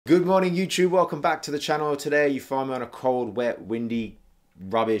Good morning, YouTube. Welcome back to the channel. Today you find me on a cold, wet, windy,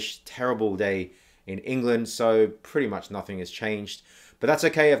 rubbish, terrible day in England, so pretty much nothing has changed. But that's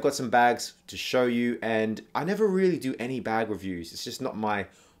okay. I've got some bags to show you, and I never really do any bag reviews. It's just not my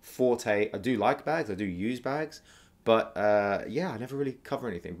forte. I do like bags, I do use bags, but yeah, I never really cover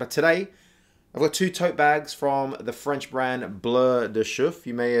anything. But today I've got two tote bags from the French brand Bleu de Chauffe.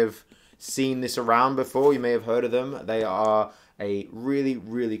 You may have seen this around before, you may have heard of them. They are a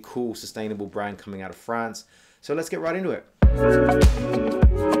really cool sustainable brand coming out of France. So let's get right into it.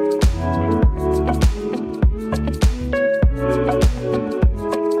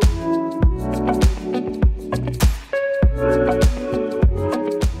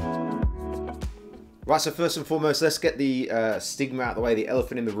 Right, so first and foremost, let's get the stigma out of the way, the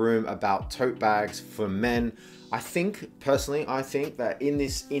elephant in the room about tote bags for men. Personally, I think that in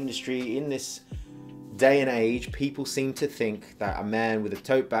this industry, in this day and age, people seem to think that a man with a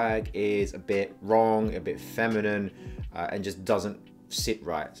tote bag is a bit wrong, a bit feminine, and just doesn't sit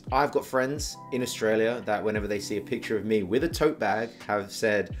right. I've got friends in Australia that whenever they see a picture of me with a tote bag have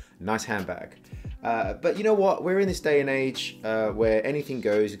said, nice handbag. But you know what? We're in this day and age where anything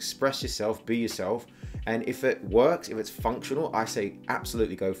goes, express yourself, be yourself. And if it works, if it's functional, I say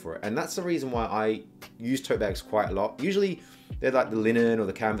absolutely go for it. And that's the reason why I use tote bags quite a lot. Usually they're like the linen or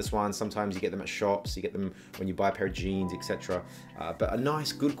the canvas ones. Sometimes you get them at shops, you get them when you buy a pair of jeans, etc. But a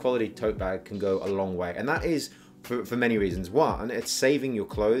nice, good quality tote bag can go a long way. And that is for many reasons. One, it's saving your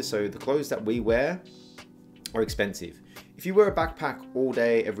clothes. So the clothes that we wear are expensive. If you wear a backpack all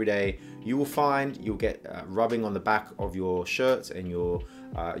day, every day, you will find you'll get rubbing on the back of your shirts and your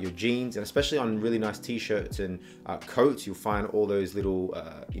jeans, and especially on really nice t-shirts and coats, you'll find all those little,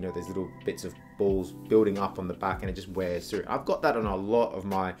 those little bits of balls building up on the back, and it just wears through. I've got that on a lot of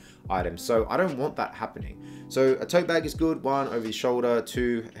my items, so I don't want that happening. So a tote bag is good. One, over your shoulder.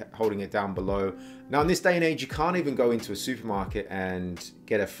 Two, holding it down below. Now in this day and age, you can't even go into a supermarket and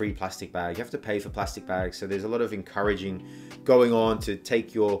get a free plastic bag. You have to pay for plastic bags. So there's a lot of encouraging going on to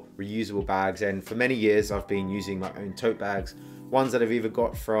take your reusable bags. And for many years, I've been using my own tote bags, ones that I've either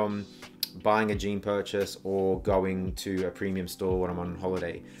got from buying a jean purchase or going to a premium store when I'm on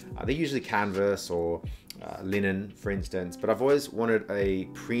holiday. They're usually canvas or linen, for instance, but I've always wanted a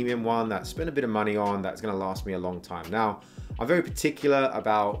premium one that I spent a bit of money on that's going to last me a long time. Now, I'm very particular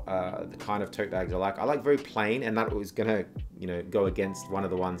about the kind of tote bags I like. I like very plain, and that was going to go against one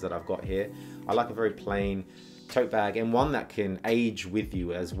of the ones that I've got here. I like a very plain tote bag, and one that can age with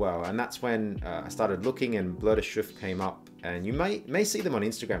you as well. And that's when I started looking, and Bleu de Chauffe came up, and you may see them on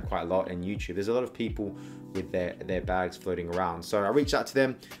Instagram quite a lot and YouTube. There's a lot of people with their bags floating around. So I reached out to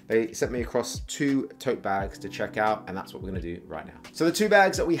them. They sent me across two tote bags to check out, and that's what we're gonna do right now. So the two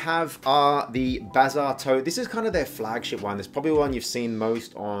bags that we have are the Bazar tote. This is kind of their flagship one. This is probably one you've seen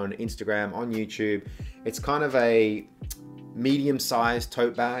most on Instagram, on YouTube. It's kind of a medium-sized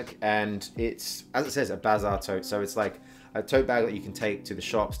tote bag, and it's, as it says, a Bazar tote. So it's like a tote bag that you can take to the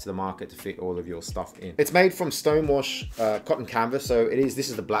shops, to the market, to fit all of your stuff in. It's made from stonewash cotton canvas. So this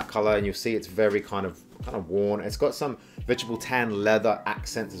is the black color, and you'll see it's very kind of worn. It's got some vegetable tan leather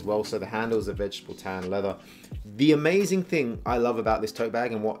accents as well. So the handles are vegetable tan leather. The amazing thing I love about this tote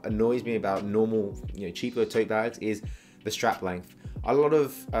bag, and what annoys me about normal, cheaper tote bags, is the strap length. A lot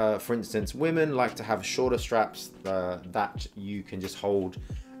of, for instance, women like to have shorter straps that you can just hold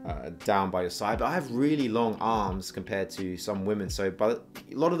down by your side, but I have really long arms compared to some women. So but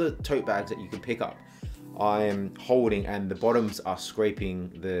a lot of the tote bags that you can pick up, I am holding and the bottoms are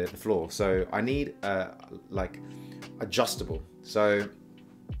scraping the floor. So I need like adjustable. So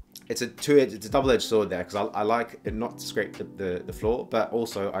it's a double-edged sword there, because I like it not to scrape the floor, but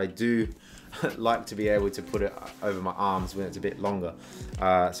also I do like to be able to put it over my arms when it's a bit longer.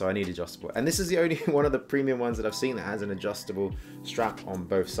 So I need adjustable. And this is the only one of the premium ones that I've seen that has an adjustable strap on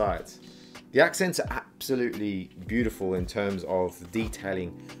both sides. The accents are absolutely beautiful in terms of the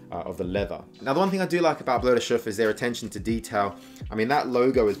detailing of the leather. Now, the one thing I do like about Bleu de Chauffe is their attention to detail. I mean, that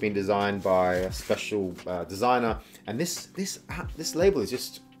logo has been designed by a special designer, and this label is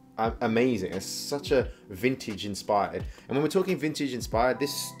just amazing. It's such a vintage inspired, and when we're talking vintage inspired,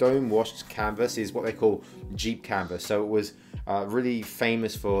 this stone washed canvas is what they call Jeep canvas. So it was really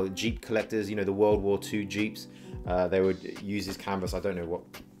famous for Jeep collectors, the World War II Jeeps. They would use this canvas, I don't know what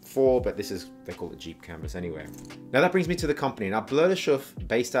for, but they call it Jeep canvas anyway. Now that brings me to the company. Now Bleu de Chauffe,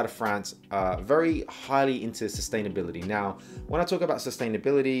 based out of France, very highly into sustainability. Now when I talk about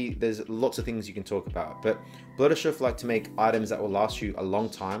sustainability, there's lots of things you can talk about, but Bleu de Chauffe like to make items that will last you a long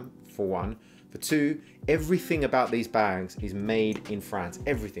time, for one. For two, everything about these bags is made in France.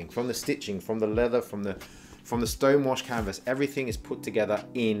 Everything, from the stitching, from the leather, from the from the stonewash canvas, everything is put together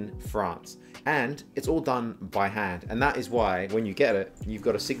in France. And it's all done by hand. And that is why when you get it, you've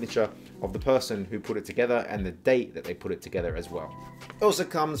got a signature of the person who put it together and the date that they put it together as well. It also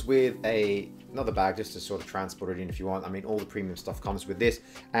comes with another bag just to sort of transport it in if you want. I mean, all the premium stuff comes with this,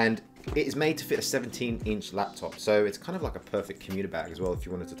 and it is made to fit a 17-inch laptop. So it's kind of like a perfect commuter bag as well if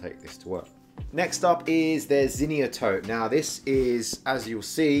you wanted to take this to work. Next up is their Zinnia tote. Now this is, as you'll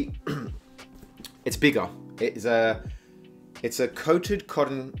see, it's bigger. It's a coated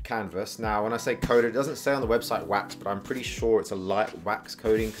cotton canvas. Now, when I say coated, it doesn't say on the website wax, but I'm pretty sure it's a light wax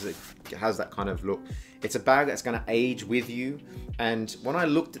coating because it has that kind of look. It's a bag that's gonna age with you. And when I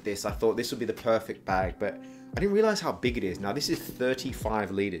looked at this, I thought this would be the perfect bag, but I didn't realize how big it is. Now, this is 35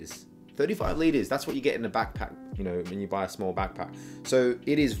 liters. 35 liters, that's what you get in a backpack, you know, when you buy a small backpack. So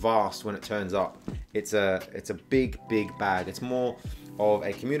it is vast when it turns up. It's a big, big bag. It's more of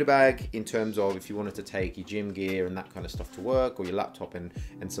a commuter bag in terms of if you wanted to take your gym gear and that kind of stuff to work, or your laptop and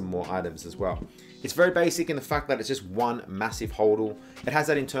some more items as well. It's very basic in the fact that it's just one massive holdall. It has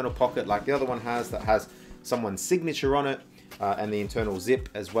that internal pocket like the other one has, that has someone's signature on it, and the internal zip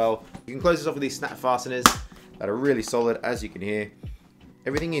as well. You can close this off with these snap fasteners that are really solid, as you can hear.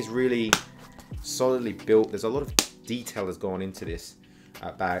 Everything is really solidly built. There's a lot of detail that's gone into this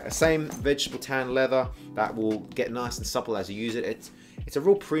bag. A same vegetable tan leather that will get nice and supple as you use it. It's a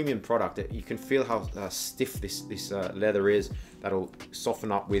real premium product. You can feel how stiff this leather is. That'll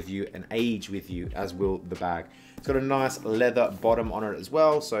soften up with you and age with you, as will the bag. It's got a nice leather bottom on it as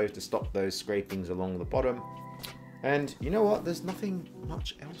well, so to stop those scrapings along the bottom. And you know what? There's nothing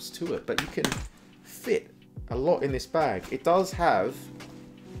much else to it, but you can fit a lot in this bag. It does have,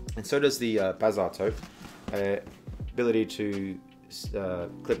 and so does the Bazar tote, ability to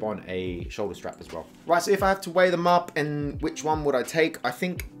clip on a shoulder strap as well. Right, so if I have to weigh them up and which one would I take, I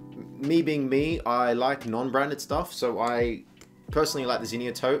think, me being me, I like non-branded stuff, so I personally like the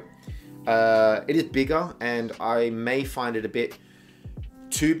Zinnia tote. It is bigger, and I may find it a bit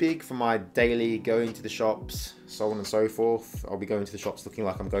too big for my daily going to the shops, so on and so forth. I'll be going to the shops looking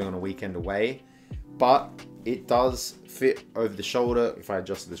like I'm going on a weekend away, but it does fit over the shoulder if I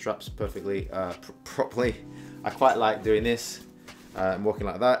adjusted the straps perfectly, properly. I quite like doing this and walking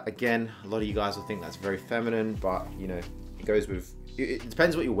like that. Again, a lot of you guys will think that's very feminine, but you know, it goes with, it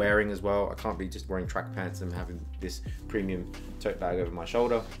depends what you're wearing as well. I can't be just wearing track pants and having this premium tote bag over my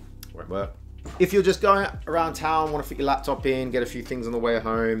shoulder. Won't work. If you're just going around town, want to fit your laptop in, get a few things on the way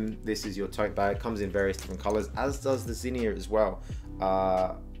home, this is your tote bag. It comes in various different colors, as does the Zinnia as well.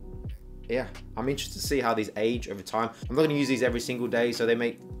 Yeah, I'm interested to see how these age over time. I'm not going to use these every single day, so they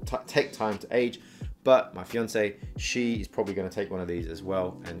may take time to age, but my fiance, she is probably going to take one of these as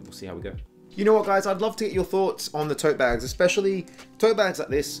well, and we'll see how we go. You know what, guys, I'd love to get your thoughts on the tote bags, especially tote bags like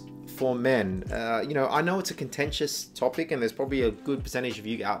this for men. You know, I know it's a contentious topic, and there's probably a good percentage of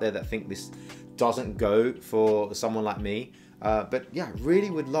you out there that think this doesn't go for someone like me. But yeah, really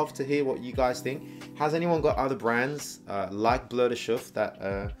would love to hear what you guys think. Has anyone got other brands like Bleu de Chauffe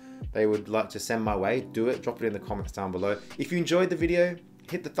that they would like to send my way? Do it, drop it in the comments down below. If you enjoyed the video,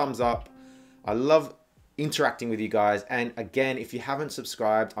 hit the thumbs up. I love interacting with you guys, and again, if you haven't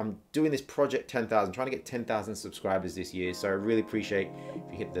subscribed, I'm doing this project 10,000, trying to get 10,000 subscribers this year, so I really appreciate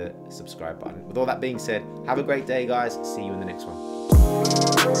if you hit the subscribe button. With all that being said, have a great day, guys. See you in the next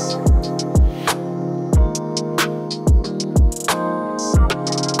one.